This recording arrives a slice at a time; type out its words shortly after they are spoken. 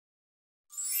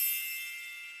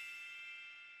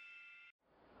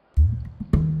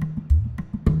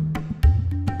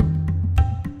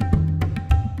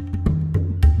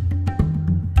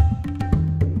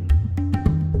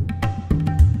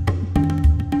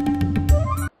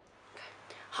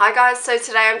Hi guys, so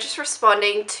today I'm just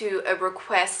responding to a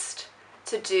request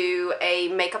to do a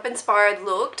makeup inspired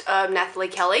look of Nathalie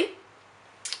Kelley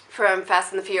from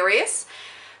Fast and the Furious.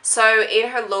 So in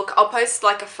her look, I'll post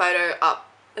like a photo up,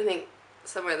 I think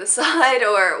somewhere on the side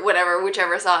or whatever,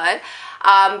 whichever side.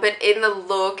 But in the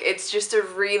look, it's just a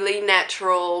really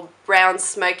natural brown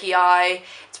smoky eye.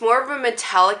 It's more of a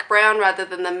metallic brown rather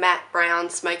than the matte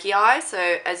brown smoky eye.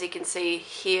 So as you can see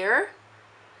here,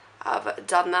 I've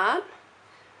done that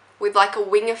with like a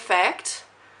wing effect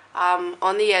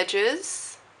on the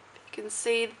edges. You can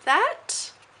see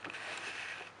that.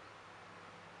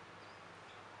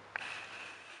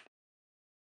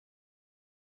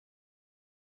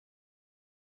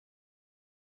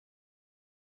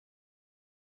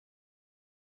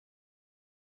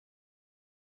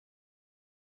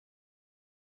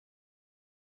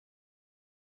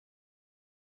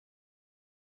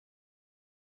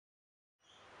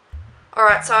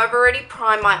 Alright, so I've already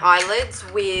primed my eyelids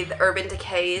with Urban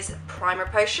Decay's Primer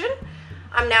Potion.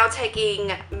 I'm now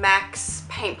taking MAC's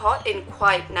Paint Pot in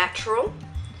Quite Natural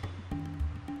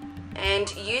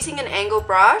and using an angle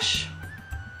brush,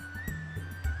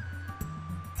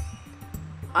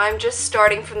 I'm just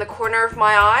starting from the corner of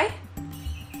my eye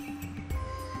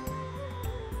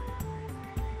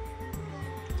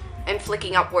and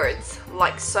flicking upwards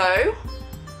like so.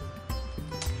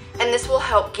 And this will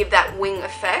help give that wing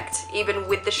effect even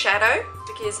with the shadow,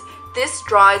 because this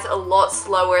dries a lot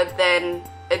slower than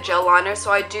a gel liner,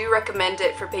 so I do recommend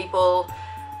it for people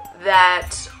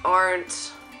that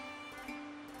aren't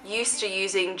used to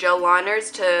using gel liners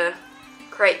to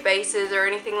create bases or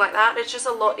anything like that. It's just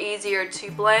a lot easier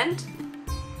to blend.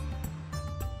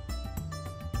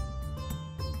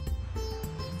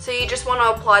 So you just want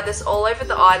to apply this all over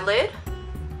the eyelid,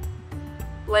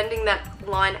 blending that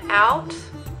line out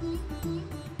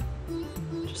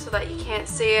so that you can't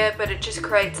see it, but it just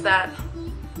creates that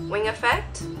wing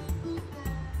effect.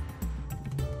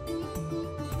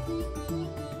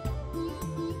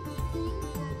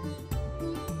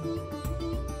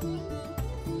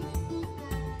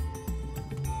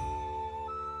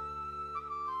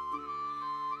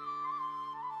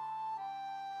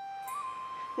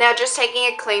 Now just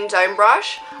taking a clean dome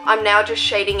brush, I'm now just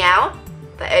shading out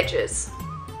the edges.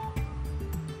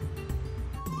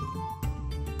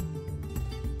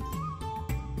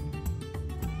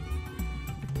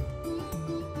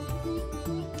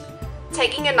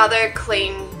 Taking another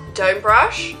clean dome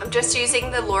brush, I'm just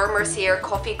using the Mercier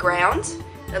Coffee Ground.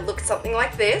 It looks something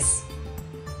like this.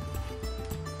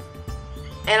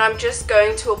 And I'm just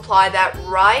going to apply that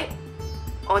right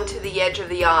onto the edge of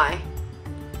the eye.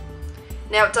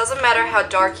 Now it doesn't matter how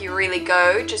dark you really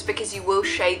go, just because you will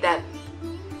shade that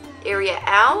area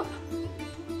out.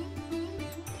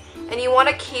 And you want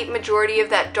to keep majority of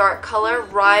that dark color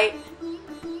right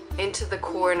into the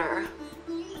corner.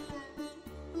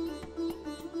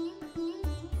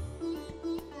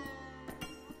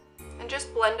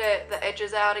 Just blend the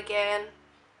edges out again.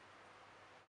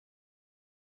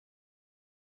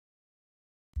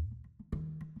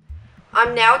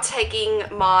 I'm now taking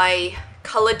my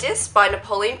Color Disc by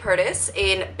Napoleon Perdis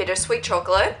in Bittersweet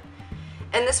Chocolate,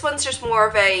 and this one's just more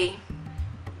of a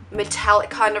metallic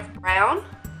kind of brown.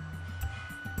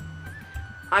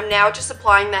 I'm now just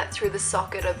applying that through the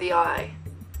socket of the eye.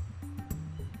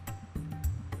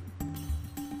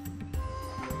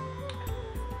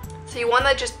 So you want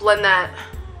to just blend that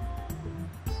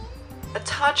a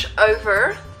touch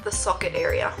over the socket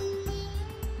area.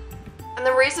 And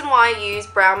the reason why I use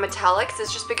brown metallics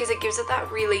is just because it gives it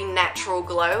that really natural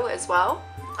glow as well.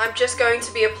 I'm just going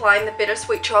to be applying the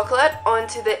Bittersweet Chocolate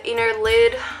onto the inner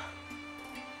lid.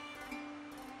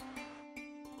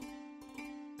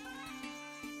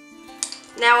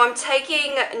 Now I'm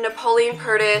taking Napoleon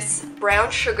Perdis Brown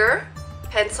Sugar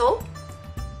pencil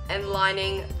and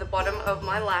lining the bottom of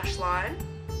my lash line.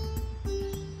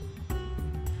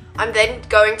 I'm then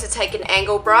going to take an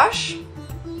angle brush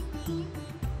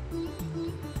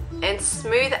and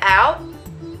smooth out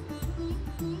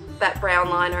that brown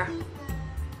liner.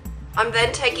 I'm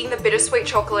then taking the Bittersweet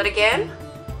Chocolate again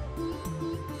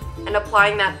and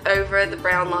applying that over the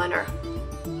brown liner.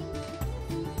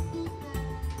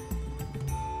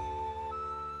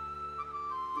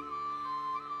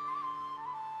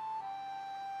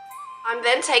 I'm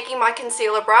then taking my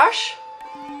concealer brush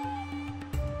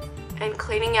and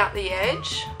cleaning out the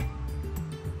edge,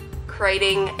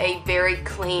 creating a very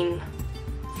clean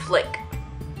flick.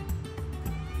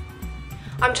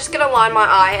 I'm just going to line my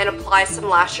eye and apply some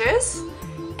lashes,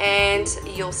 and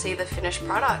you'll see the finished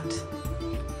product.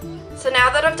 So now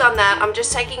that I've done that, I'm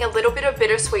just taking a little bit of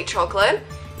Bittersweet Chocolate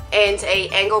and an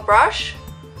angle brush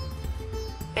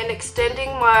and extending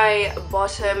my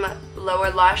bottom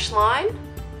lower lash line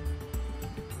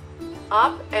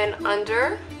up and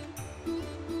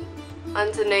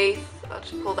underneath. I'll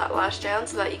just pull that lash down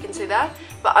so that you can see that,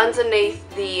 but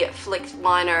underneath the flicked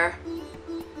liner.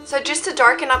 So just to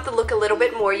darken up the look a little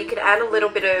bit more, you could add a little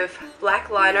bit of black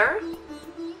liner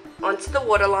onto the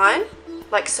waterline,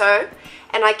 like so,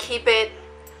 and I keep it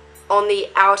on the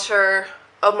outer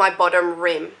of my bottom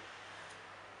rim.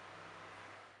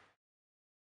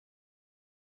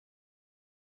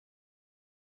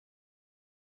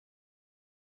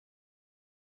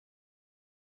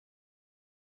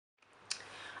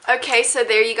 Okay, so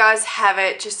there you guys have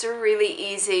it. Just a really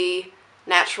easy,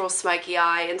 natural smoky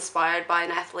eye inspired by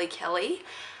Nathalie Kelley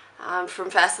from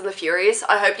Fast and the Furious.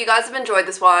 I hope you guys have enjoyed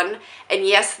this one. And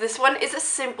yes, this one is a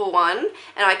simple one,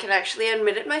 and I can actually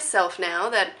admit it myself now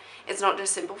that it's not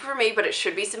just simple for me, but it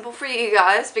should be simple for you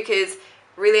guys, because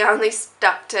really I only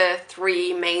stuck to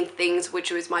 3 main things,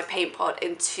 which was my paint pot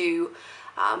and 2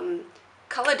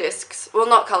 color discs. Well,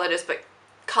 not color discs, but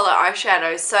color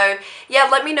eyeshadows. So yeah,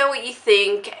 let me know what you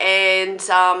think, and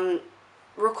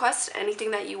request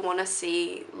anything that you want to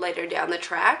see later down the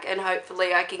track, and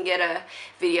hopefully I can get a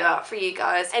video out for you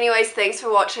guys. Anyways, thanks for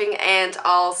watching, and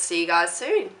I'll see you guys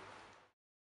soon.